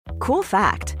Cool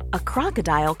fact, a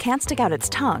crocodile can't stick out its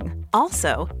tongue.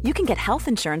 Also, you can get health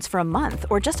insurance for a month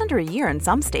or just under a year in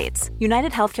some states.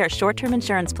 United Healthcare short-term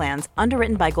insurance plans,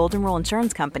 underwritten by Golden Rule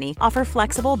Insurance Company, offer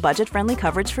flexible, budget-friendly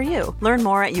coverage for you. Learn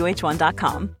more at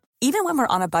uh1.com. Even when we're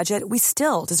on a budget, we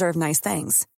still deserve nice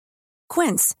things.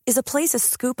 Quince is a place to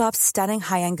scoop up stunning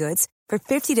high-end goods for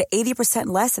 50 to 80%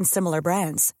 less than similar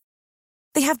brands.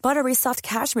 They have buttery soft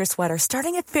cashmere sweaters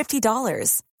starting at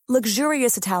 $50,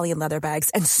 luxurious Italian leather bags,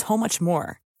 and so much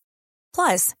more.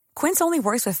 Plus, Quince only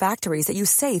works with factories that use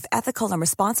safe, ethical, and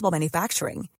responsible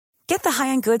manufacturing. Get the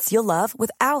high-end goods you'll love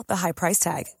without the high price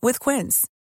tag with Quince.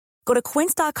 Go to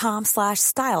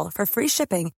quince.com/style for free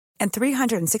shipping and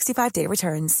 365-day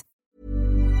returns.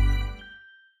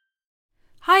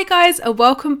 Hi guys, and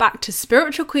welcome back to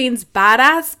Spiritual Queen's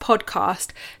Badass podcast.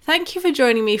 Thank you for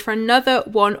joining me for another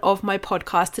one of my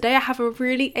podcasts. Today I have a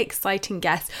really exciting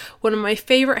guest, one of my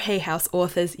favourite Hay House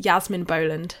authors, Yasmin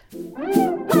Boland.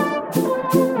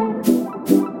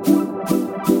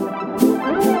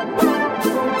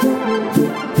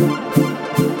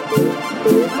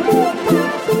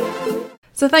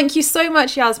 So thank you so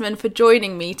much, Yasmin, for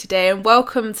joining me today, and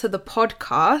welcome to the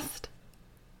podcast.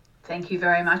 Thank you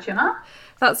very much, Emma.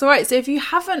 That's all right. So if you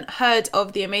haven't heard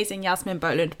of the amazing Yasmin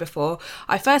Boland before,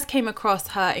 I first came across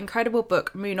her incredible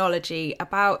book, Moonology,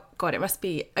 it must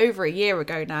be over a year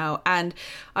ago now. And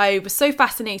I was so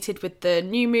fascinated with the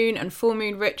new moon and full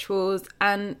moon rituals.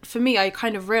 And for me, I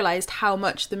kind of realised how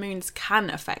much the moons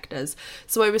can affect us.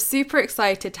 So I was super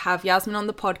excited to have Yasmin on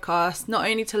the podcast, not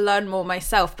only to learn more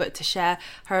myself, but to share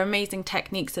her amazing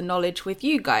techniques and knowledge with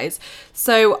you guys.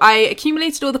 So I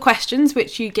accumulated all the questions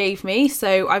which you gave me.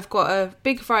 So I've got a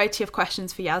big variety of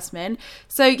questions for Yasmin.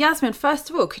 So Yasmin,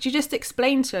 first of all, could you just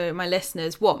explain to my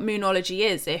listeners what Moonology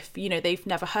is if, they've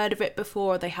never heard of it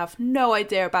before, or they have no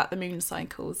idea about the moon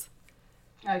cycles?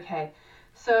 Okay,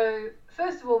 so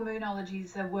first of all, Moonology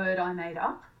is a word I made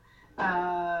up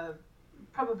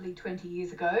probably 20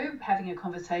 years ago, having a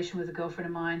conversation with a girlfriend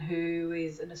of mine who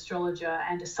is an astrologer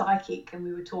and a psychic, and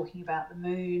we were talking about the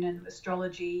moon and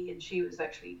astrology, and she was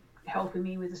actually helping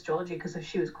me with astrology because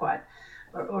she was quite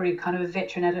already kind of a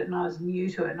veteran at it and I was new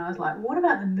to it, and I was like, what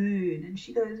about the moon? And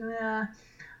she goes,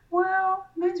 well,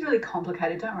 the moon's really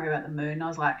complicated, don't worry about the moon. And I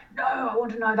was like, no, I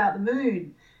want to know about the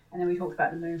moon. And then we talked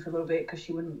about the moon for a little bit because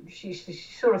she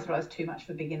sort of thought I was too much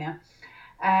of a beginner.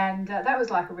 And that was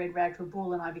like a red rag to a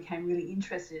bull, and I became really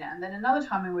interested in it. And then another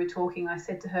time when we were talking, I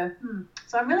said to her,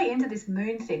 so I'm really into this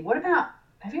moon thing.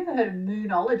 Have you ever heard of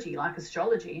moonology, like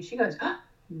astrology? And she goes,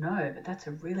 no, but that's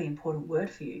a really important word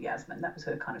for you, Yasmin. That was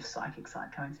her kind of psychic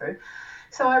side coming through.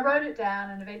 So I wrote it down,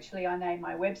 and eventually I named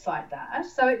my website that.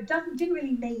 So it didn't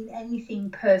really mean anything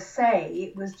per se.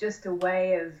 It was just a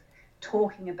way of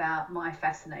talking about my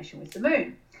fascination with the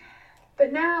moon.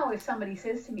 But now if somebody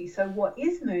says to me, so what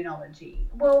is Moonology?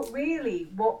 Well, really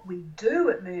what we do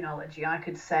at Moonology, I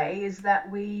could say, is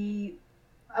that we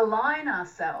align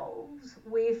ourselves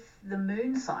with the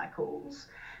moon cycles,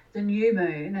 the new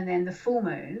moon and then the full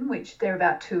moon, which they're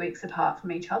about 2 weeks apart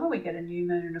from each other. We get a new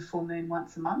moon and a full moon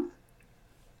once a month.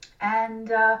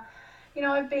 And,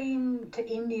 I've been to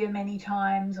India many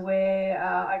times where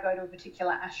I go to a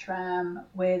particular ashram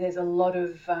where there's a lot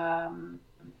of,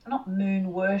 not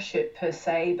moon worship per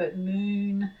se, but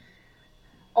moon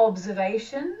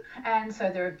observation. And so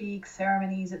there are big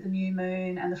ceremonies at the new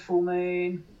moon and the full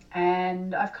moon.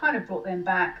 And I've kind of brought them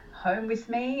back home with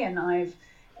me, and I've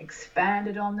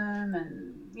expanded on them.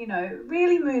 And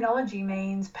really Moonology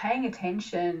means paying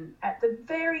attention at the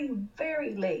very,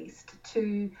 very least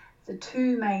to the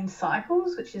two main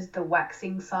cycles, which is the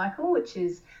waxing cycle, which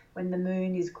is when the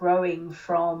moon is growing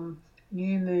from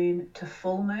new moon to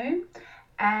full moon,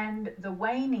 and the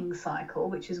waning cycle,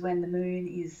 which is when the moon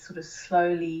is sort of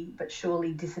slowly but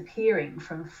surely disappearing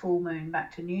from full moon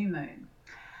back to new moon.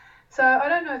 So I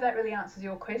don't know if that really answers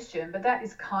your question, but that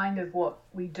is kind of what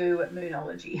we do at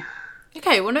Moonology.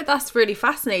 Okay, well, no, that's really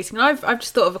fascinating. I've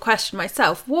just thought of a question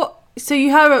myself. So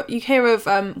you hear of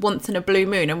once in a blue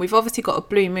moon, and we've obviously got a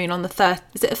blue moon on the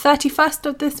 31st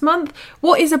of this month.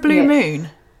 What is a blue moon?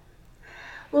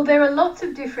 Well, there are lots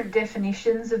of different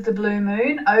definitions of the blue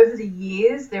moon. Over the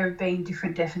years, there have been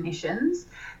different definitions.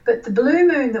 But the blue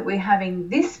moon that we're having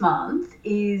this month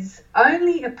is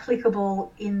only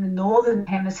applicable in the northern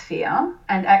hemisphere,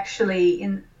 and actually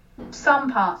in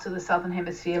some parts of the southern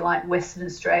hemisphere, like Western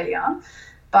Australia.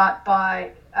 But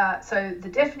so the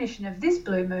definition of this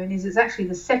blue moon is it's actually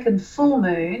the second full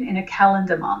moon in a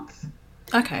calendar month.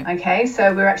 Okay,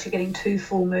 so we're actually getting 2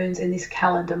 full moons in this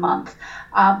calendar month.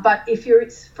 But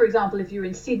for example, if you're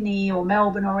in Sydney or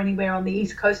Melbourne or anywhere on the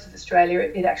east coast of Australia,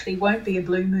 it actually won't be a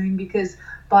blue moon because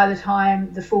by the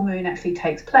time the full moon actually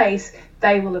takes place,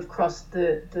 they will have crossed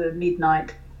the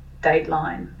midnight date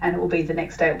line, and it will be the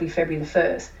next day, it will be February the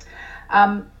 1st.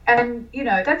 And, you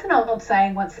know, that's an old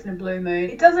saying, once in a blue moon.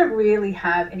 It doesn't really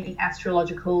have any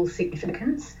astrological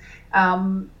significance.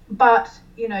 But,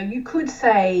 you know, you could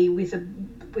say with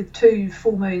 2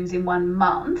 full moons in 1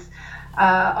 month,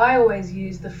 I always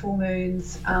use the full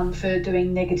moons for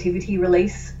doing negativity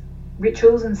release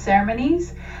rituals and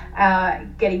ceremonies,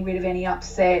 getting rid of any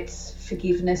upsets,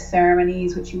 forgiveness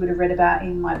ceremonies, which you would have read about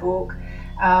in my book.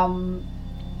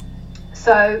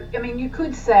 So, I mean, you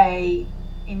could say,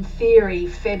 in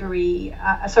theory,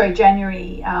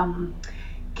 January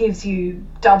gives you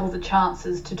double the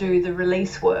chances to do the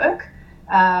release work,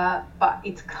 but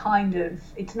it's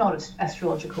not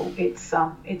astrological.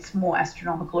 It's more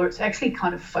astronomical, or it's actually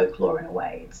kind of folklore in a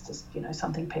way. It's just, you know,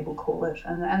 something people call it,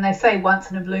 and they say once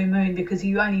in a blue moon because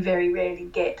you only very rarely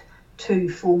get 2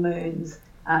 full moons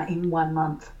in 1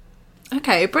 month.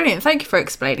 Okay, brilliant. Thank you for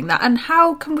explaining that. And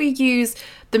how can we use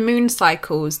the moon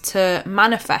cycles to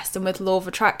manifest them with law of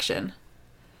attraction?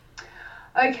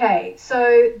 Okay,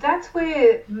 so that's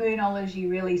where Moonology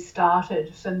really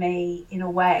started for me in a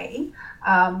way.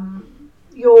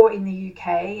 You're in the UK,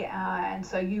 and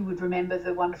so you would remember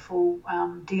the wonderful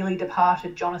dearly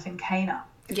departed Jonathan Cainer.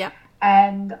 Yeah.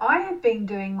 And I had been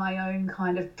doing my own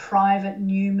kind of private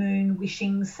new moon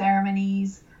wishing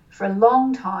ceremonies for a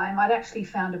long time. I'd actually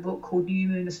found a book called New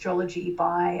Moon Astrology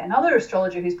by another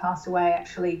astrologer who's passed away,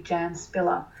 actually, Jan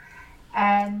Spiller.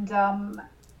 And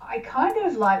I kind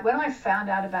of like, when I found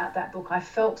out about that book, I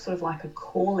felt sort of like a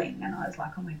calling, and I was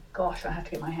like, oh my gosh, I have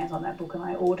to get my hands on that book, and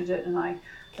I ordered it and I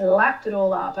lapped it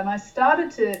all up, and I started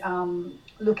to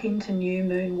look into new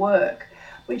moon work,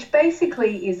 which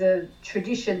basically is a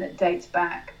tradition that dates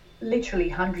back literally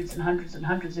hundreds and hundreds and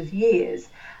hundreds of years,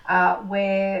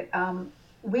 where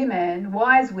women,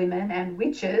 wise women and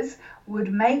witches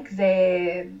would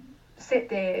set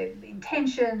their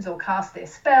intentions or cast their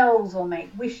spells or make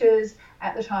wishes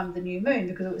at the time of the new moon,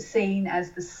 because it was seen as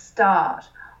the start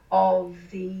of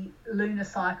the lunar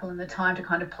cycle and the time to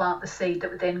kind of plant the seed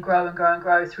that would then grow and grow and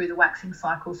grow through the waxing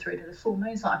cycle through to the full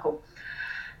moon cycle.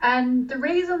 And the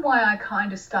reason why I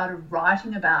kind of started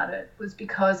writing about it was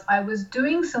because I was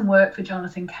doing some work for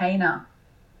Jonathan Cainer.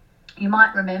 You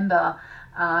might remember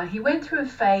he went through a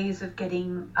phase of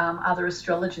getting other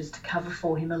astrologers to cover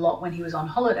for him a lot when he was on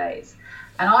holidays.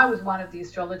 And I was one of the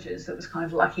astrologers that was kind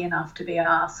of lucky enough to be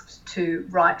asked to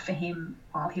write for him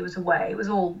while he was away. It was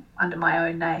all under my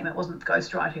own name. It wasn't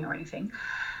ghostwriting or anything.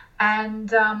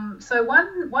 And so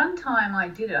one time I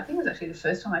did it, I think it was actually the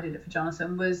first time I did it for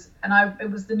Jonathan,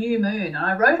 it was the new moon. And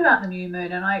I wrote about the new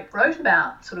moon, and I wrote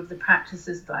about sort of the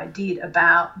practices that I did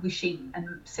about wishing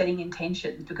and setting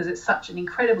intentions, because it's such an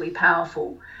incredibly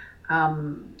powerful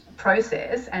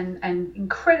process and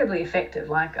incredibly effective.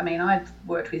 Like, I mean, I've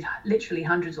worked with literally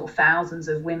hundreds or thousands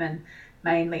of women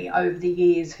mainly over the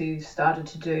years who started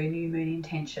to do new moon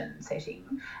intention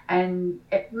setting, and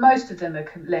most of them are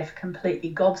left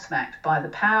completely gobsmacked by the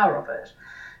power of it.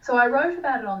 So I wrote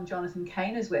about it on Jonathan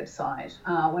Cainer's website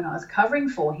when I was covering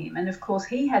for him, and of course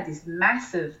he had this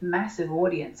massive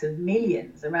audience of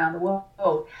millions around the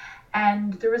world,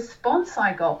 and the response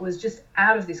I got was just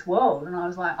out of this world. And I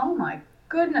was like, oh my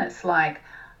goodness, like,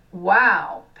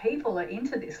 wow, people are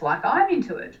into this like I'm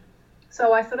into it.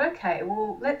 So I thought, okay,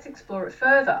 well, let's explore it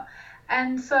further.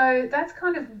 And so that's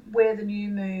kind of where the new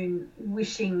moon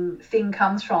wishing thing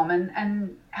comes from.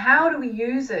 And how do we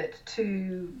use the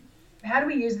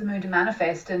moon to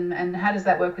manifest, and how does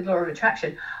that work with law of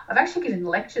attraction? I've actually given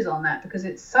lectures on that because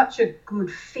it's such a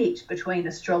good fit between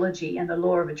astrology and the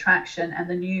law of attraction and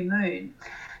the new moon.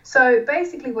 So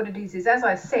basically what it is, as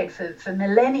I said, for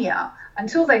millennia,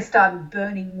 until they started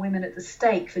burning women at the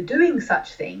stake for doing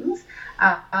such things,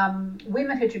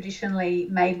 women had traditionally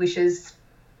made wishes,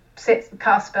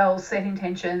 cast spells, set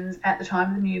intentions at the time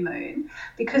of the new moon,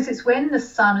 because it's when the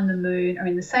sun and the moon are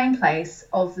in the same place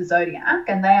of the zodiac,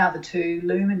 and they are the 2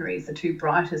 luminaries, the 2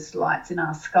 brightest lights in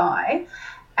our sky.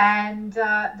 And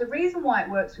the reason why it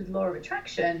works with law of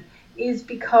attraction is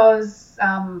because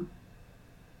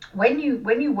when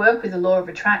you work with the law of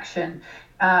attraction,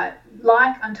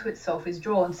 like unto itself is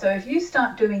drawn. So if you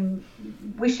start doing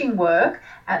wishing work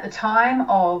at the time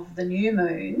of the new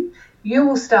moon, you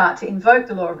will start to invoke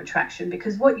the law of attraction,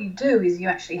 because what you do is you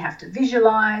actually have to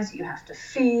visualize, you have to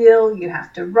feel, you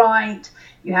have to write,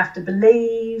 you have to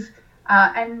believe.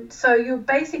 And so you're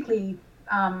basically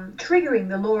triggering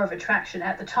the law of attraction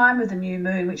at the time of the new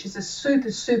moon, which is a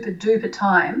super, super duper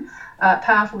time,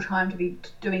 powerful time to be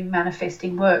doing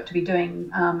manifesting work, to be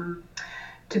doing,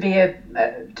 to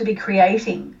be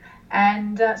creating.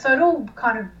 And so it all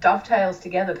kind of dovetails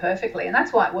together perfectly, and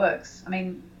that's why it works. I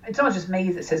mean, it's not just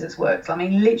me that says it works. I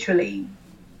mean, literally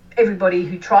everybody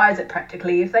who tries it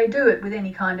practically, if they do it with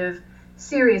any kind of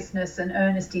seriousness and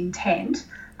earnest intent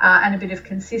and a bit of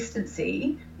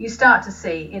consistency, you start to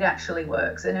see it actually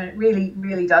works, and it really,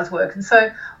 really does work. And so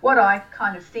what I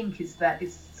kind of think is that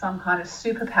it's some kind of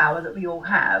superpower that we all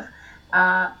have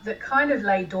that kind of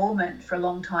lay dormant for a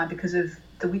long time because of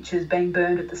the witches being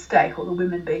burned at the stake, or the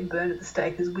women being burned at the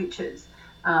stake as witches,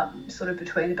 sort of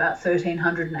between about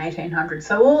 1300 and 1800.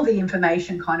 So all the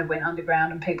information kind of went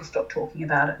underground and people stopped talking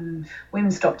about it, and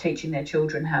women stopped teaching their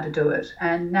children how to do it.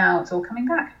 And now it's all coming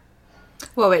back.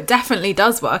 Well, it definitely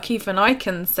does work. Even I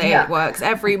can say it works.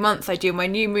 Every month I do my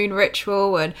new moon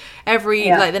ritual, and like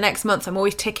the next month I'm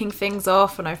always ticking things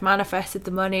off, and I've manifested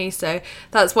the money. So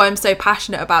that's why I'm so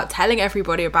passionate about telling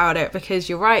everybody about it, because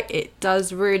you're right, it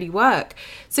does really work.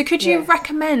 So could you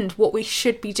recommend what we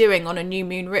should be doing on a new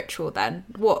moon ritual then?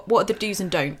 What are the do's and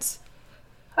don'ts?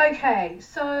 Okay,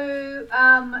 so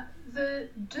the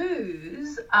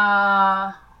do's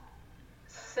are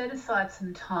set aside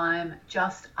some time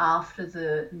just after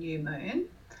the new moon,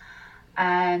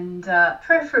 and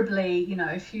preferably, you know,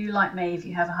 if you, like me, if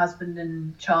you have a husband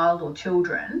and child or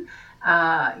children,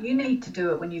 you need to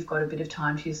do it when you've got a bit of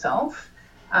time to yourself,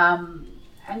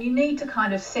 and you need to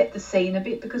kind of set the scene a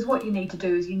bit, because what you need to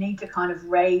do is you need to kind of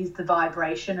raise the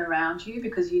vibration around you,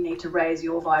 because you need to raise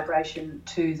your vibration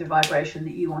to the vibration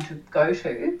that you want to go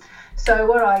to. So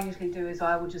what I usually do is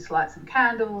I will just light some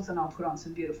candles, and I'll put on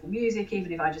some beautiful music,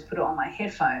 even if I just put it on my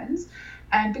headphones.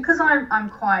 And because I'm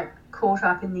quite caught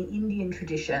up in the Indian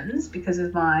traditions, because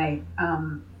of my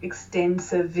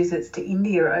extensive visits to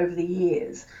India over the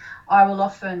years, I will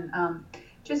often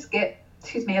just get,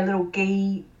 a little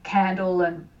ghee candle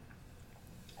and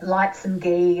light some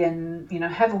ghee, and, you know,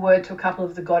 have a word to a couple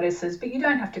of the goddesses. But you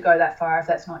don't have to go that far if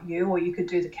that's not you, or you could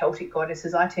do the Celtic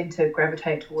goddesses. I tend to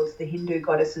gravitate towards the Hindu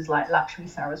goddesses like Lakshmi,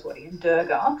 Saraswati and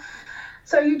Durga.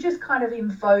 So you just kind of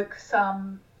invoke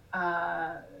some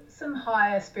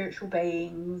higher spiritual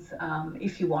beings,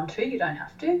 if you want to. You don't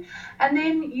have to. And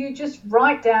then you just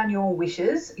write down your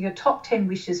wishes, your top 10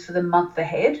 wishes for the month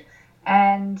ahead,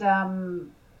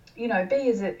 and you know, be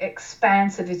as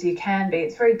expansive as you can be.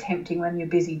 It's very tempting when you're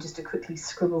busy just to quickly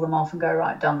scribble them off and go,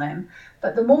 right, done them.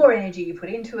 But the more energy you put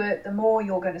into it, the more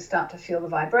you're going to start to feel the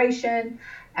vibration.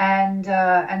 And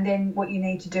then what you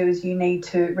need to do is you need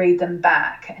to read them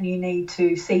back, and you need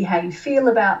to see how you feel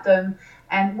about them.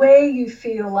 And where you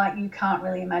feel like you can't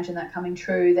really imagine that coming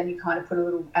true, then you kind of put a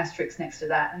little asterisk next to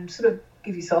that and sort of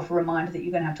give yourself a reminder that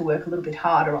you're going to have to work a little bit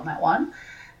harder on that one.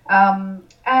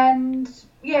 And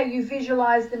yeah, you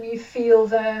visualize them, you feel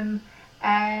them,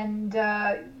 and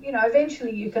you know,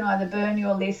 eventually you can either burn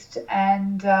your list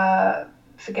and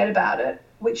forget about it,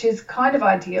 which is kind of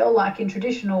ideal. Like in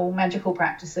traditional magical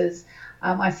practices,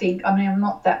 I think, I mean, I'm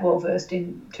not that well versed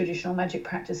in traditional magic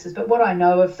practices, but what I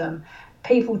know of them,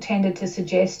 people tended to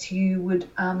suggest you would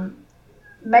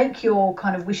make your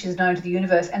kind of wishes known to the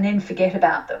universe and then forget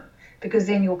about them, because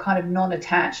then you're kind of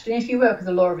non-attached. And if you work with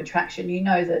the law of attraction, you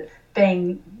know that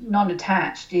being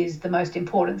non-attached is the most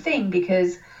important thing,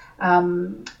 because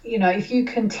you know, if you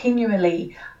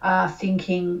continually are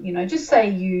thinking, you know, just say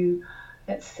you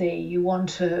want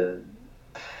to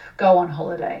go on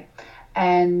holiday,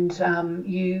 and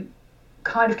you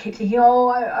kind of keep thinking, oh,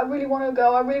 I really want to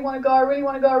go, I really want to go, I really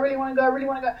want to go, I really want to go, I really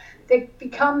want to go. There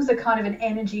becomes a kind of an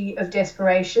energy of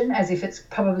desperation, as if it's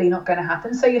probably not going to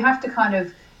happen. So you have to kind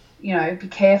of, you know, be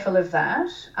careful of that.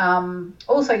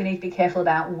 Also, you need to be careful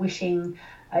about wishing.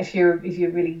 If you're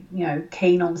really, you know,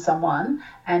 keen on someone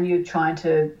and you're trying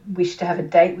to wish to have a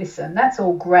date with them, that's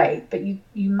all great, but you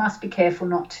must be careful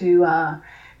not to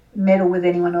meddle with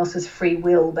anyone else's free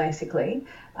will, basically,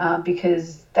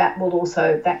 because that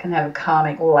can have a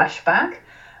karmic lashback.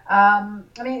 I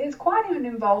mean, it's quite an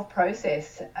involved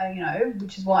process, you know,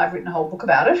 which is why I've written a whole book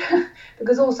about it,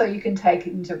 because also you can take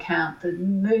into account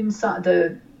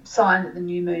the sign that the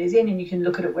new moon is in, and you can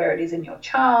look at it where it is in your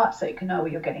chart, so you can know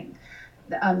where you're getting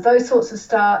those sorts of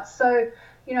starts. So,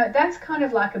 you know, that's kind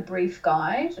of like a brief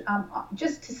guide.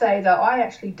 Just to say, though, I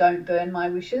actually don't burn my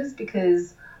wishes,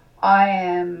 because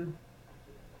I'm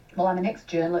an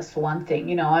ex-journalist, for one thing.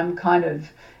 You know, I'm kind of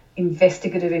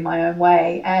investigative in my own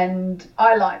way, and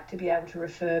I like to be able to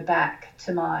refer back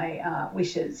to my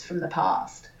wishes from the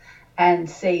past and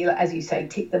see, as you say,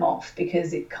 tick them off,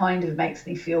 because it kind of makes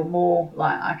me feel more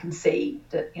like I can see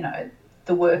that, you know,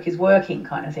 the work is working,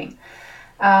 kind of thing.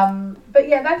 But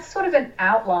yeah, that's sort of an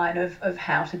outline of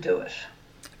how to do it.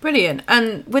 Brilliant.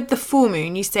 And with the full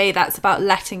moon, you say that's about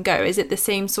letting go. Is it the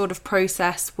same sort of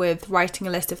process with writing a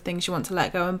list of things you want to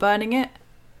let go and burning it?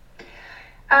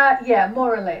 Yeah,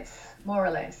 more or less.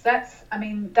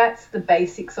 That's the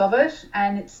basics of it,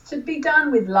 and it's to be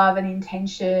done with love and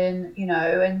intention,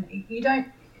 and you don't,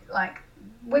 like,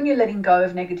 when you're letting go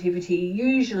of negativity,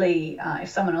 usually if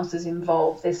someone else is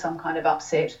involved, there's some kind of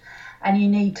upset, and you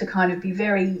need to kind of be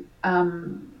very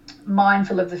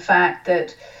mindful of the fact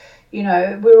that,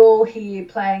 we're all here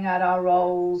playing out our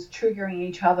roles, triggering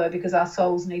each other because our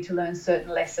souls need to learn certain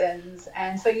lessons.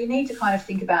 And so you need to kind of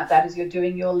think about that as you're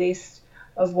doing your list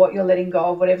of what you're letting go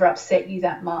of, whatever upset you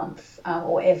that month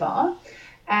or ever.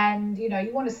 And, you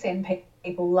want to send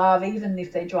people love, even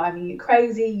if they're driving you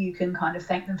crazy. You can kind of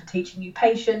thank them for teaching you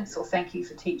patience, or thank you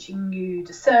for teaching you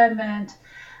discernment.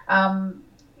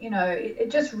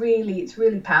 It's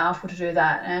really powerful to do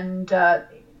that. And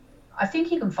I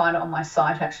think you can find it on my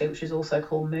site, actually, which is also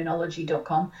called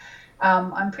moonology.com.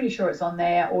 I'm pretty sure it's on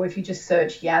there, or if you just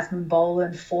search Yasmin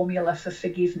Boland Formula for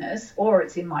Forgiveness, or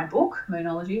it's in my book,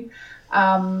 Moonology.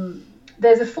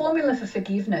 There's a formula for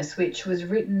forgiveness which was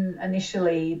written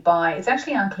initially by, it's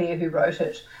actually unclear who wrote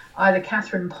it, either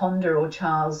Catherine Ponder or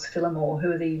Charles Fillmore,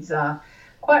 who are these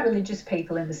quite religious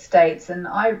people in the States. And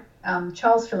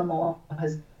Charles Fillmore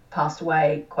has passed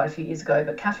away quite a few years ago,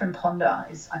 but Catherine Ponder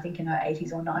is, I think, in her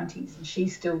 80s or 90s, and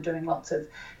she's still doing lots of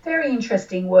very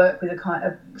interesting work with a kind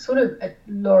of sort of a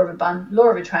law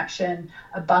of attraction,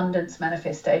 abundance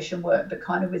manifestation work, but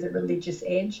kind of with a religious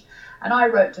edge. And I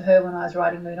wrote to her when I was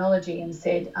writing Moonology and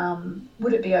said,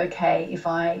 would it be okay if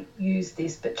I use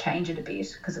this but change it a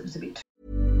bit, because it was a bit too...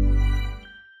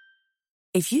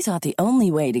 If you thought the only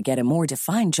way to get a more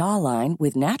defined jawline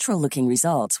with natural-looking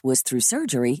results was through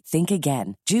surgery, think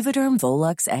again. Juvederm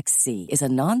Volux XC is a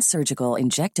non-surgical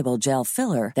injectable gel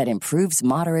filler that improves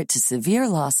moderate to severe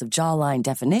loss of jawline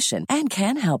definition and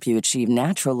can help you achieve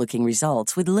natural-looking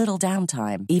results with little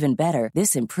downtime. Even better,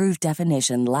 this improved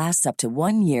definition lasts up to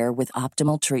 1 year with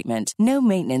optimal treatment. No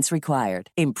maintenance required.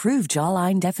 Improve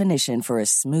jawline definition for a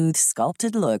smooth,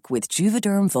 sculpted look with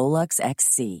Juvederm Volux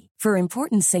XC. For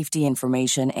important safety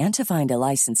information and to find a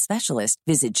licensed specialist,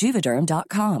 visit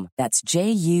Juvederm.com. That's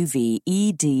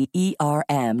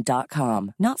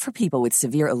Juvederm.com. Not for people with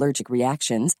severe allergic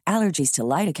reactions, allergies to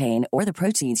lidocaine, or the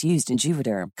proteins used in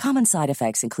Juvederm. Common side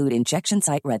effects include injection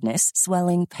site redness,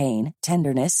 swelling, pain,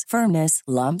 tenderness, firmness,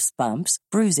 lumps, bumps,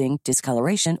 bruising,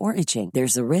 discoloration, or itching.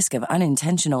 There's a risk of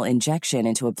unintentional injection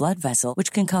into a blood vessel,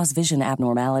 which can cause vision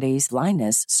abnormalities,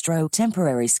 blindness, stroke,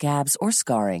 temporary scabs, or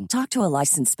scarring. Talk to a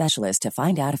licensed specialist to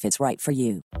find out if it's right for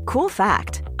you. Cool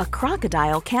fact, a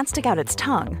crocodile can't stick out its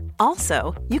tongue.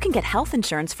 Also, you can get health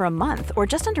insurance for a month or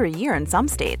just under a year in some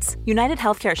states. United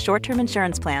Healthcare short-term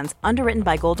insurance plans, underwritten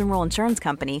by Golden Rule Insurance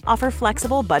Company, offer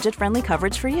flexible, budget-friendly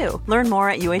coverage for you. Learn more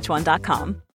at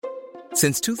uh1.com.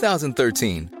 Since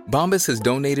 2013, Bombas has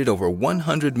donated over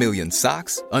 100 million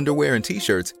socks, underwear, and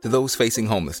T-shirts to those facing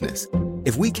homelessness.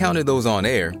 If we counted those on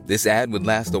air, this ad would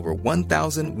last over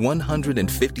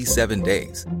 1,157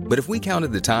 days. But if we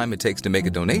counted the time it takes to make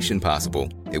a donation possible,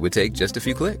 it would take just a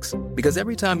few clicks. Because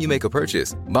every time you make a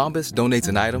purchase, Bombas donates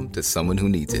an item to someone who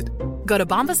needs it. Go to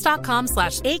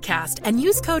bombas.com/ACAST and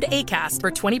use code ACAST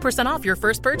for 20% off your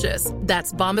first purchase.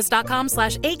 That's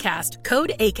bombas.com/ACAST,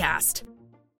 code ACAST.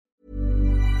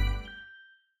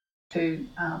 Too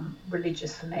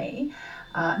religious for me.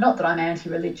 Not that I'm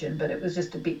anti-religion, but it was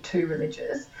just a bit too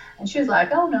religious. And she was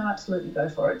like, oh, no, absolutely, go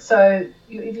for it. So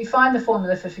if you find the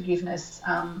formula for forgiveness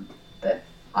that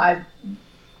I've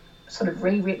sort of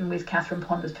rewritten with Catherine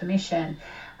Ponder's permission,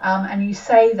 and you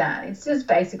say that, it's just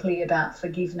basically about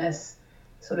forgiveness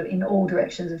sort of in all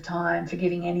directions of time,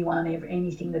 forgiving anyone,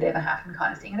 anything that ever happened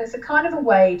kind of thing. And it's a kind of a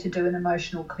way to do an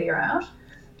emotional clear out.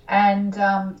 And,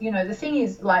 the thing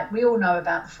is, like, we all know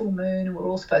about the full moon, and we're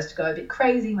all supposed to go a bit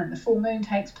crazy when the full moon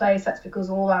takes place. That's because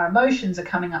all our emotions are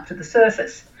coming up to the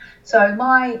surface. So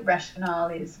my rationale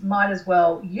is, might as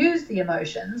well use the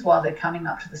emotions while they're coming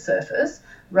up to the surface,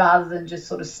 rather than just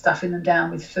sort of stuffing them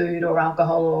down with food or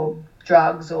alcohol or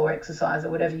drugs or exercise or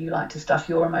whatever you like to stuff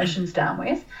your emotions down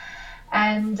with.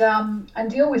 And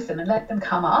deal with them and let them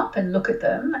come up and look at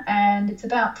them. And it's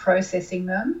about processing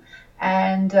them.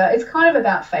 And it's kind of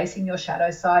about facing your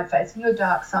shadow side, facing your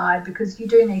dark side, because you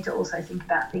do need to also think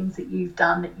about things that you've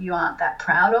done that you aren't that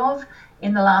proud of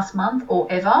in the last month or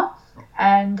ever.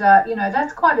 And,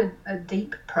 that's quite a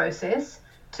deep process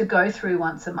to go through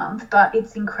once a month, but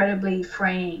it's incredibly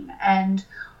freeing. And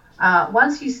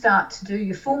once you start to do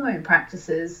your full moon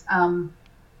practices,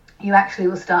 you actually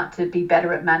will start to be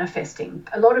better at manifesting.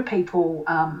 A lot of people,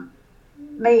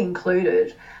 me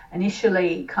included,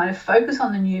 initially kind of focus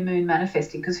on the new moon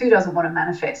manifesting, because who doesn't want to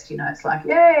manifest? It's like,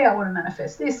 yay, I want to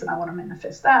manifest this and I want to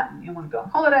manifest that, and you want to go on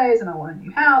holidays and I want a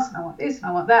new house and I want this and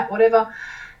I want that, whatever.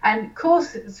 And of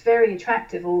course it's very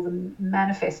attractive, all the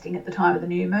manifesting at the time of the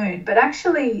new moon, but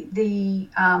actually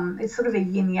it's sort of a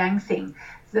yin yang thing.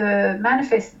 The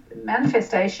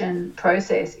manifestation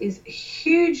process is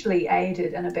hugely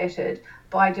aided and abetted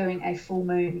by doing a full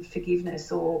moon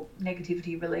forgiveness or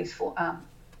negativity release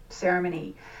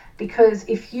ceremony. Because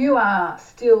if you are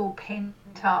still pent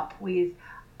up with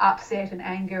upset and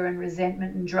anger and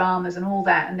resentment and dramas and all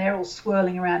that, and they're all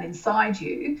swirling around inside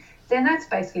you, then that's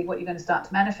basically what you're going to start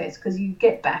to manifest, because you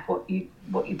get back what you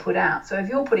put out. So if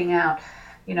you're putting out,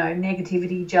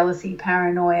 negativity, jealousy,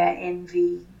 paranoia,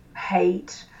 envy,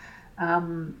 hate,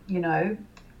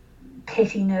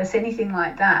 pettiness, anything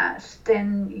like that,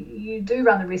 then you do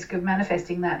run the risk of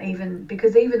manifesting that, even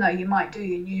though you might do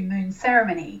your new moon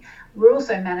ceremony, we're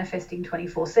also manifesting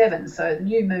 24/7. So the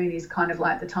new moon is kind of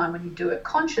like the time when you do it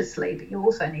consciously, but you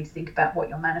also need to think about what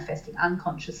you're manifesting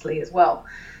unconsciously as well.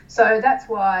 So that's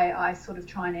why I sort of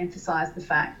try and emphasize the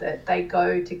fact that they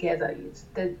go together.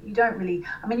 You don't really,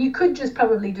 you could just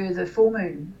probably do the full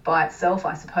moon by itself,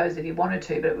 I suppose, if you wanted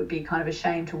to, but it would be kind of a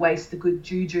shame to waste the good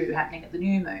juju happening at the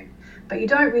new moon. But you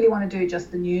don't really want to do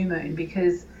just the new moon,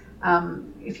 because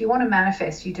if you want to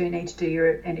manifest, you do need to do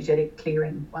your energetic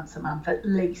clearing once a month, at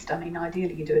least.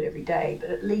 Ideally you do it every day, but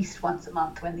at least once a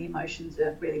month when the emotions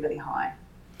are really, really high.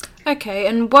 Okay,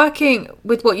 and working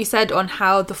with what you said on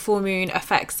how the full moon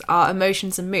affects our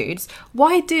emotions and moods,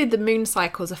 why do the moon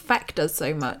cycles affect us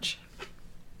so much?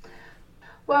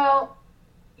 Well,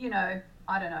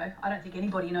 I don't know. I don't think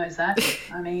anybody knows that.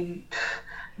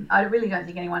 I really don't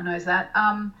think anyone knows that.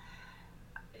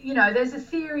 There's a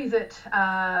theory that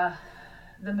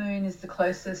the moon is the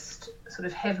closest sort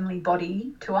of heavenly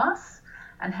body to us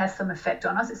and has some effect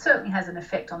on us. It certainly has an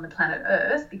effect on the planet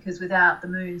Earth, because without the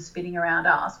moon spinning around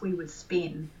us, we would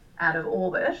spin out of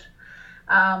orbit.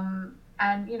 And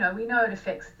we know it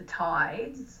affects the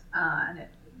tides, and it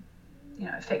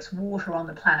affects water on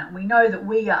the planet. We know that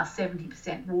we are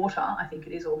 70% water, I think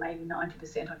it is, or maybe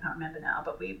 90%, I can't remember now,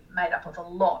 but we're made up of a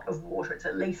lot of water. It's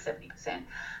at least 70%.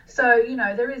 So,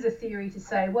 there is a theory to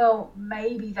say, well,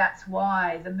 maybe that's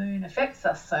why the moon affects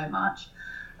us so much.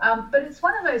 But it's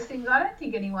one of those things, I don't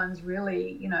think anyone's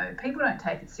really, people don't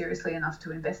take it seriously enough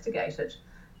to investigate it.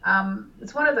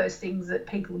 It's one of those things that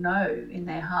people know in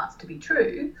their hearts to be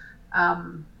true,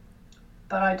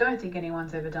 but I don't think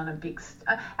anyone's ever done a big...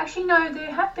 Actually, no,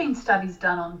 there have been studies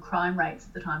done on crime rates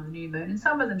at the time of the new moon, and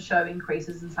some of them show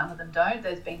increases and some of them don't.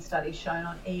 There's been studies shown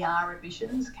on ER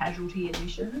admissions, casualty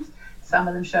admissions. Some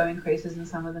of them show increases and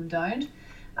some of them don't.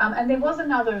 And there was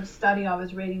another study I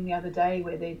was reading the other day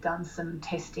where they'd done some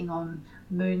testing on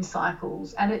moon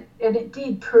cycles, and it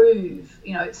did prove,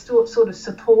 it sort of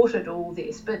supported all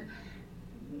this. But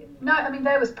no,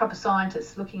 there was proper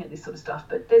scientists looking at this sort of stuff,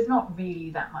 but there's not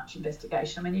really that much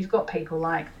investigation. You've got people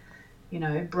like,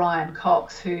 Brian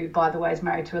Cox, who, by the way, is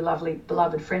married to a lovely,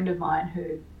 beloved friend of mine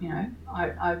who,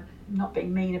 I'm not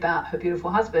being mean about her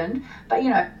beautiful husband, but,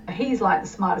 he's like the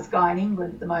smartest guy in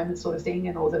England at the moment, sort of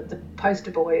thing, or the poster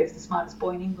boy of the smartest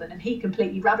boy in England, and he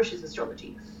completely rubbishes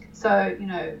astrology. So,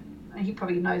 he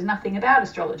probably knows nothing about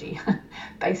astrology,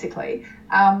 basically.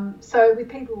 So with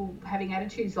people having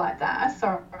attitudes like that,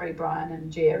 sorry, Brian and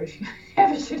Gia, if you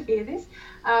ever should hear this,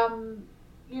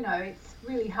 it's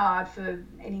really hard for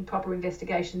any proper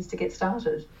investigations to get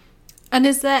started. And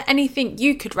is there anything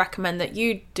you could recommend that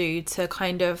you do to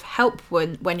kind of help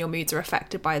when your moods are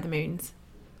affected by the moons?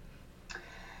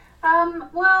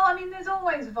 Well, there's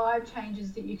always vibe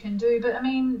changes that you can do, but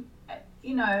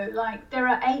there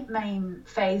are 8 main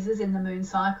phases in the moon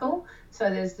cycle. So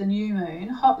there's the new moon,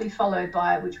 hotly followed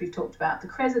by, which we've talked about, the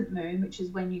crescent moon, which is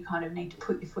when you kind of need to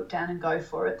put your foot down and go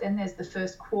for it. Then there's the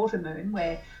first quarter moon,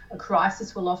 where a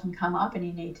crisis will often come up and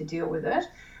you need to deal with it.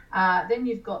 Then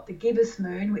you've got the gibbous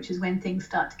moon, which is when things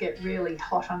start to get really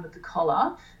hot under the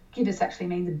collar. Gibbous actually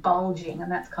means bulging,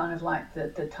 and that's kind of like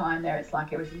the time there. It's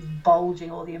like everything's bulging,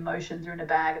 all the emotions are in a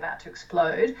bag about to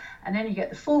explode. And then you get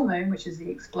the full moon, which is the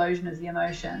explosion of the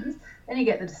emotions. Then you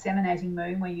get the disseminating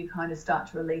moon, where you kind of start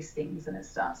to release things and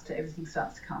everything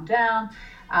starts to calm down.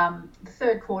 The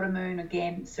third quarter moon,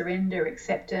 again, surrender,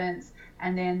 acceptance.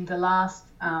 And then the last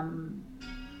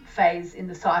phase in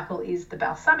the cycle is the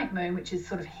balsamic moon, which is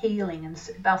sort of healing, and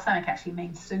balsamic actually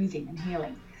means soothing and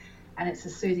healing. And it's a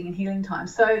soothing and healing time.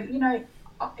 So,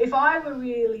 if I were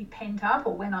really pent up,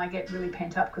 or when I get really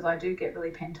pent up, because I do get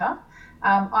really pent up,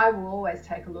 I will always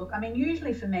take a look. I mean,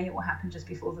 usually for me, it will happen just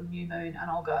before the new moon, and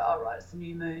I'll go, oh, right, it's the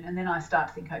new moon. And then I start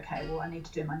to think, okay, well, I need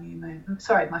to do my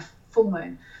my full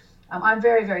moon. I'm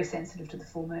very, very sensitive to the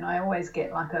full moon. I always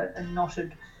get like a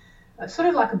knotted, sort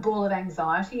of like a ball of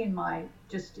anxiety in my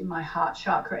heart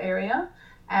chakra area.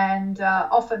 And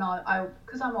often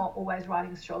because I'm always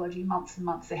writing astrology months and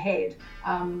months ahead,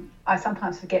 I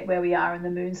sometimes forget where we are in the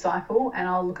moon cycle, and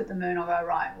I'll look at the moon, I'll go,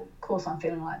 right, well, of course I'm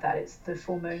feeling like that. It's the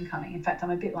full moon coming. In fact,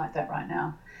 I'm a bit like that right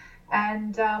now.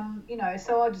 And,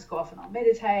 so I'll just go off and I'll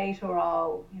meditate, or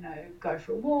I'll, go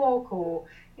for a walk, or,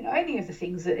 any of the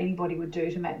things that anybody would do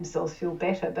to make themselves feel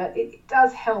better. But it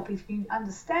does help if you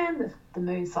understand the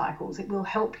moon cycles. It will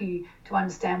help you to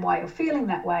understand why you're feeling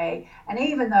that way. And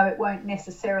even though it won't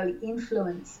necessarily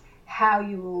influence how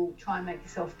you will try and make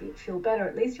yourself feel better,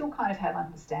 at least you'll kind of have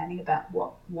understanding about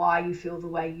why you feel the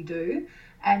way you do.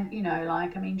 And,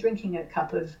 drinking a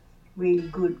cup of really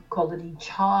good quality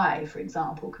chai, for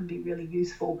example, can be really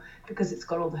useful because it's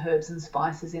got all the herbs and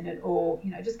spices in it, or,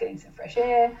 just getting some fresh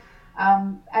air.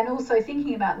 And also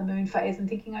thinking about the moon phase and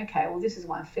thinking, okay, well, this is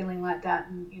why I'm feeling like that.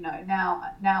 And, now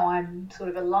I'm sort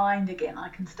of aligned again. I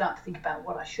can start to think about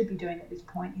what I should be doing at this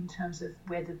point in terms of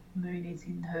where the moon is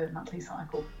in her monthly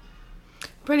cycle.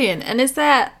 Brilliant. And is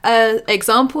there an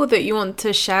example that you want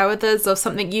to share with us of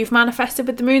something you've manifested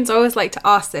with the moons? I always like to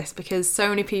ask this because so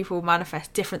many people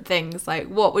manifest different things. Like,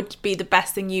 what would be the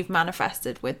best thing you've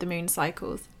manifested with the moon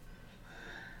cycles?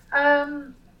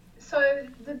 So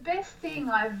the best thing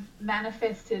I've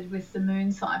manifested with the moon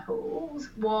cycles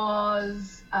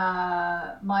was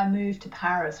my move to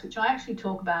Paris, which I actually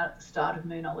talk about at the start of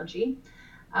Moonology.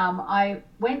 I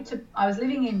was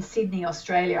living in Sydney,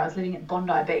 Australia. I was living at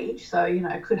Bondi Beach, so,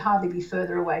 could hardly be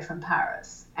further away from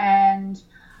Paris. And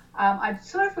I'd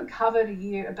sort of recovered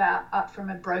up from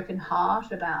a broken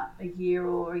heart about a year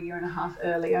or a year and a half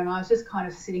earlier. And I was just kind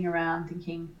of sitting around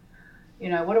thinking,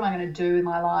 what am I going to do in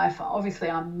my life? Obviously,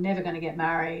 I'm never going to get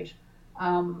married.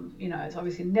 It's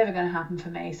obviously never going to happen for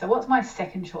me. So what's my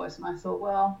second choice? And I thought,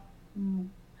 well,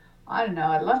 I don't know.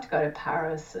 I'd love to go to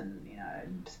Paris and,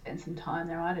 spend some time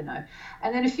there. I don't know.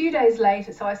 And then a few days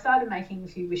later, so I started making a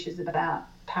few wishes about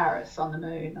Paris on the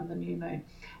new moon.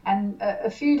 And a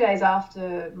few days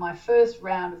after my first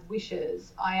round of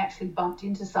wishes, I actually bumped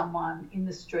into someone in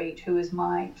the street who was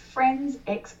my friend's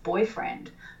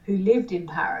ex-boyfriend who lived in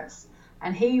Paris.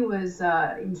 And he was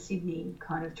in Sydney,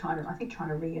 kind of trying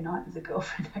to reunite with a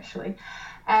girlfriend, actually.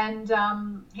 And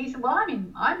he said, well,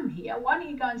 I'm here. Why don't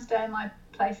you go and stay in my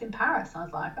place in Paris? And I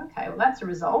was like, okay, well, that's a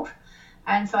result.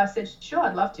 And so I said, sure,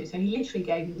 I'd love to. So he literally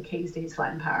gave me the keys to his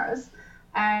flat in Paris.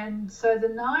 And so the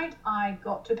night I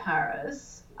got to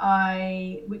Paris,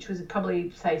 which was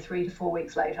probably, say, 3 to 4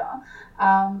 weeks later,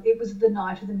 it was the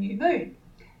night of the new moon.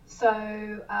 So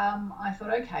I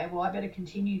thought, okay, well, I better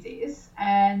continue this.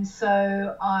 And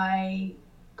so I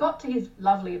got to his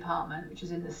lovely apartment, which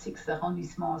is in the 6th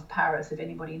arrondissement of Paris, if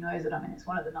anybody knows it. I mean, it's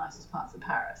one of the nicest parts of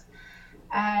Paris.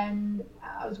 And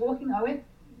I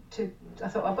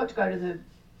thought, I've got to go to the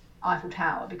Eiffel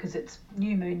Tower because it's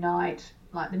new moon night.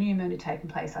 Like, the new moon had taken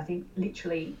place, I think,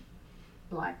 literally,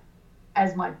 like,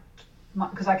 as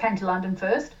because I came to London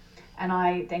first, and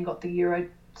I then got the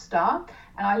Eurostar.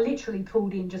 And I literally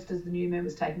pulled in just as the new moon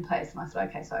was taking place. And I said,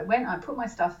 okay, so I put my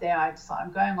stuff there. I decided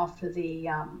I'm going off to the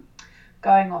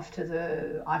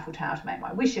Eiffel Tower to make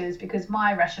my wishes, because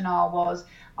my rationale was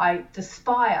the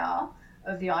spire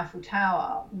of the Eiffel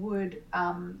Tower would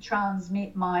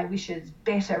transmit my wishes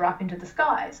better up into the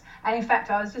skies. And in fact,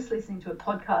 I was just listening to a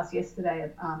podcast yesterday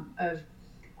of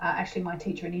actually my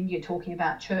teacher in India talking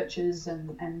about churches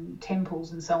and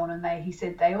temples and so on. And he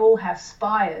said they all have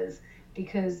spires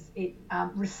because it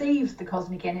receives the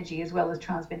cosmic energy as well as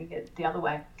transmitting it the other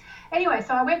way. Anyway,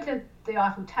 so I went to the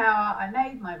Eiffel Tower, I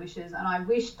made my wishes, and I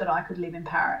wished that I could live in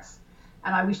Paris,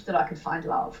 and I wished that I could find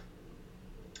love.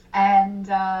 And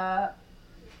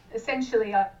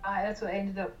essentially, that's what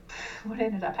ended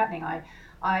up happening.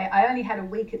 I only had a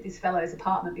week at this fellow's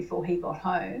apartment before he got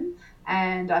home,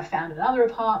 and I found another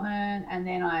apartment, and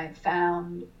then I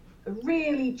found a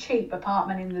really cheap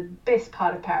apartment in the best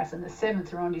part of Paris, in the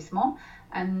 7th arrondissement.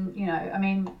 And,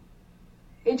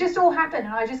 it just all happened,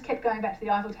 and I just kept going back to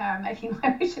the Eiffel Tower and making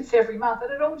my wishes every month,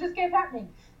 and it all just kept happening.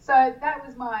 So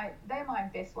they're my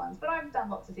best ones. But I've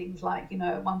done lots of things, like,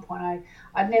 at one point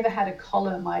I'd never had a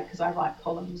column, because I write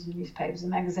columns in newspapers and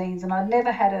magazines, and I'd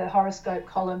never had a horoscope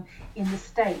column in the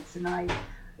States. And I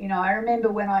You know, I remember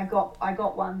when I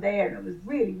got one there, and it was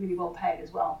really, really well paid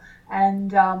as well.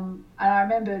 And I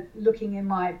remember looking in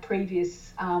my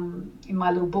previous in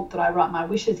my little book that I write my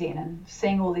wishes in, and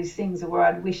seeing all these things where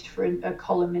I'd wished for a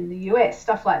column in the US,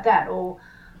 stuff like that. Or,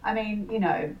 I mean, you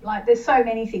know, like there's so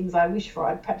many things I wish for.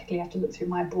 I'd practically have to look through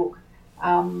my book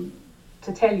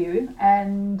to tell you.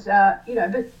 And you know,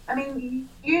 but I mean,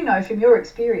 you know from your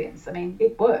experience, I mean,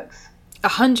 it works.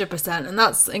 100%, and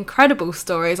that's incredible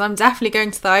stories. I'm definitely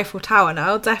going to the Eiffel Tower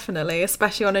now, definitely,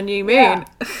 especially on a new moon. Yeah.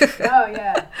 Oh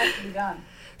yeah, has to be done.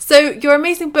 So your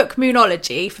amazing book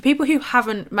Moonology, for people who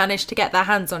haven't managed to get their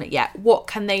hands on it yet, what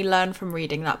can they learn from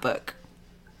reading that book?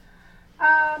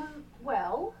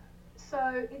 Well,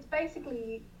 so it's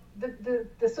basically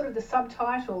the sort of the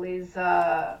subtitle is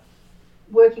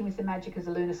Working with the Magic as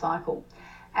a Lunar Cycle.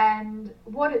 And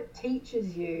what it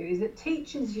teaches you is with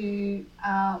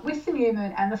the new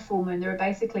moon and the full moon, there are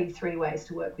basically 3 ways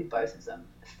to work with both of them,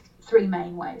 3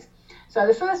 main ways. So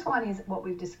the first one is what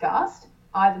we've discussed,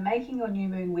 either making your new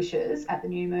moon wishes at the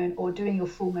new moon or doing your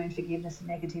full moon forgiveness and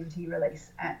negativity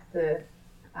release at the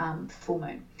full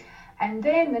moon. And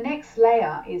then the next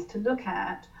layer is to look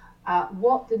at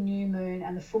what the new moon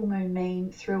and the full moon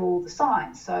mean through all the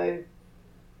signs. So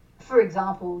for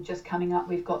example, just coming up,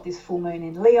 we've got this full moon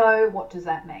in Leo. What does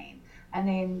that mean? And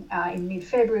then in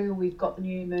mid-February, we've got the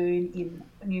new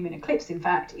moon eclipse, in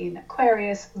fact, in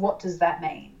Aquarius. What does that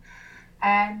mean?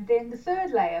 And then the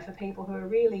third layer for people who are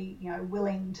really, you know,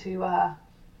 willing to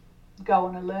go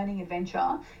on a learning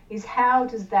adventure is how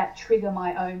does that trigger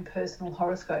my own personal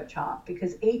horoscope chart?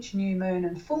 Because each new moon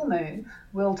and full moon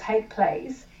will take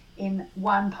place in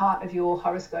one part of your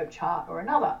horoscope chart or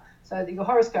another. So your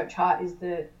horoscope chart is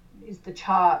the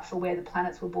chart for where the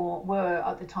planets were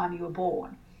at the time you were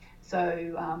born.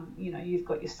 So, you know, you've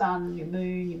got your sun, your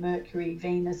moon, your Mercury,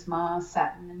 Venus, Mars,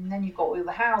 Saturn, and then you've got all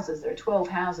the houses. There are 12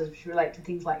 houses which relate to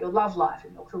things like your love life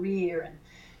and your career and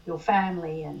your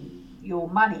family and your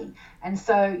money. And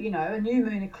so, you know, a new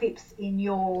moon eclipse in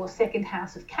your second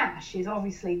house of cash is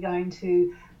obviously going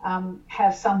to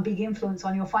have some big influence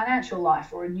on your financial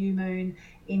life, or a new moon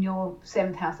in your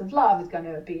 7th house of love is going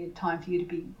to be a time for you to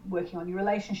be working on your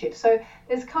relationship. So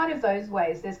there's kind of those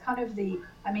ways. There's kind of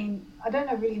I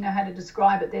don't really know how to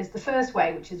describe it. There's the first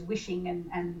way, which is wishing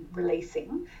and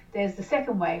releasing. There's the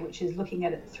second way, which is looking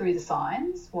at it through the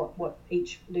signs, what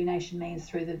each lunation means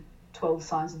through the 12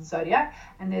 signs of the zodiac.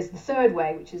 And there's the third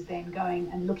way, which is then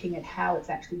going and looking at how it's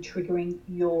actually triggering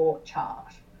your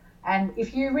chart. And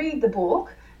if you read the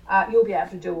book, you'll be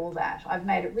able to do all that. I've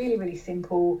made it really, really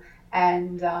simple.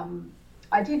 And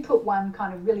I did put one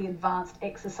kind of really advanced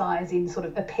exercise in sort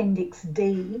of Appendix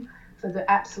D for the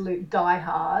absolute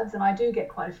diehards. And I do get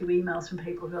quite a few emails from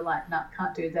people who are like, no,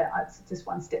 can't do that. It's just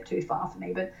one step too far for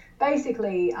me. But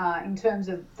basically, in terms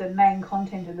of the main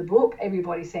content of the book,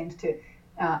 everybody seems to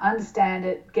understand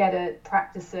it, get it,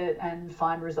 practice it, and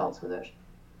find results with it.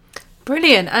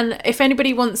 Brilliant. And if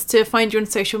anybody wants to find you on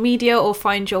social media or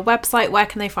find your website, where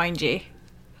can they find you?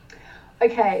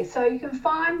 Okay, so you can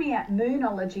find me at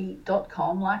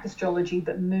moonology.com, like astrology,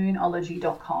 but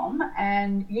moonology.com.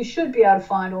 And you should be able to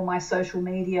find all my social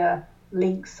media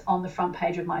links on the front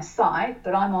page of my site.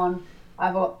 But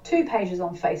I've got 2 pages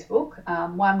on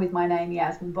Facebook, one with my name,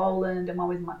 Yasmin Boland,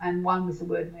 and one with the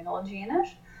word moonology in it.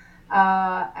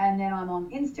 And then I'm on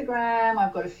Instagram.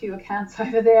 I've got a few accounts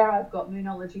over there. I've got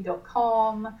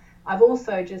moonology.com. I've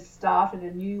also just started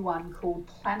a new one called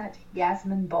Planet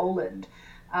Yasmin Boland,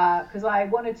 because I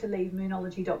wanted to leave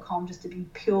moonology.com just to be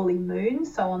purely moon.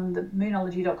 So on the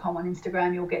moonology.com on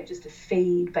Instagram, you'll get just a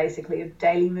feed basically of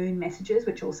daily moon messages,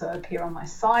 which also appear on my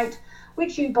site,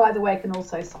 which you, by the way, can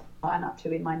also sign up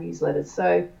to in my newsletters.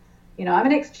 So, you know, I'm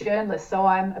an ex-journalist, so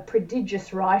I'm a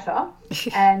prodigious writer,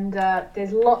 and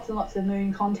there's lots and lots of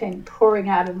moon content pouring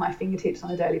out of my fingertips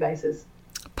on a daily basis.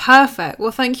 Perfect.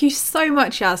 Well, thank you so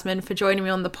much, Yasmin, for joining me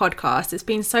on the podcast. It's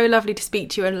been so lovely to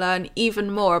speak to you and learn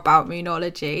even more about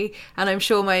moonology. And I'm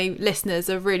sure my listeners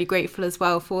are really grateful as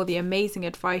well for the amazing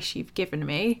advice you've given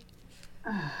me.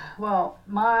 Well,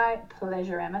 my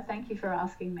pleasure, Emma. Thank you for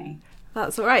asking me.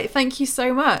 That's all right. Thank you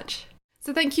so much.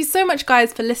 So thank you so much,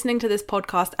 guys, for listening to this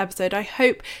podcast episode. I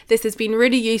hope this has been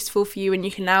really useful for you and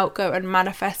you can now go and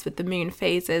manifest with the moon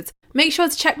phases. Make sure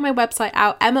to check my website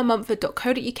out,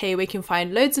 emmamumford.co.uk, where you can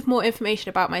find loads of more information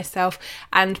about myself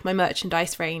and my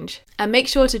merchandise range. And make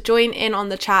sure to join in on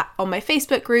the chat on my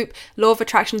Facebook group, Law of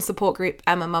Attraction Support Group,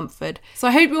 Emma Mumford. So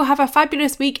I hope you'll have a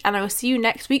fabulous week, and I will see you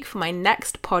next week for my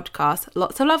next podcast.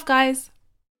 Lots of love, guys.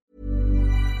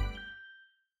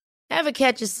 Ever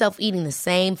catch yourself eating the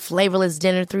same flavorless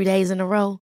dinner 3 days in a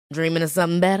row? Dreaming of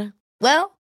something better?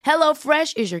 Well,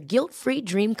 HelloFresh is your guilt-free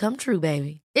dream come true,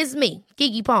 baby. It's me,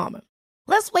 Keke Palmer.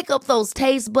 Let's wake up those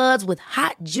taste buds with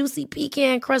hot, juicy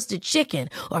pecan-crusted chicken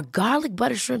or garlic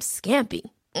butter shrimp scampi.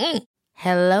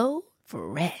 Hello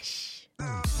Fresh.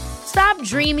 Stop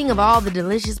dreaming of all the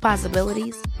delicious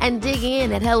possibilities and dig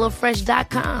in at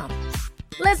HelloFresh.com.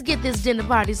 Let's get this dinner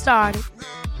party started.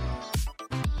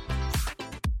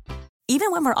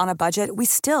 Even when we're on a budget, we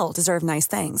still deserve nice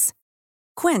things.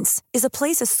 Quince is a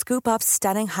place to scoop up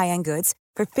stunning high-end goods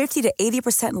for 50 to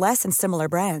 80% less than similar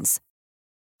brands.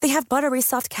 They have buttery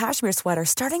soft cashmere sweaters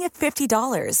starting at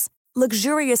 $50,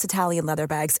 luxurious Italian leather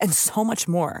bags, and so much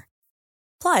more.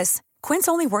 Plus, Quince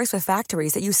only works with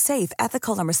factories that use safe,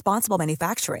 ethical, and responsible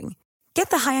manufacturing. Get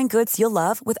the high-end goods you'll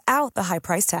love without the high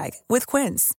price tag with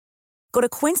Quince. Go to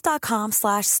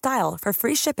quince.com/style for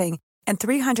free shipping and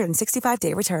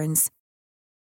 365-day returns.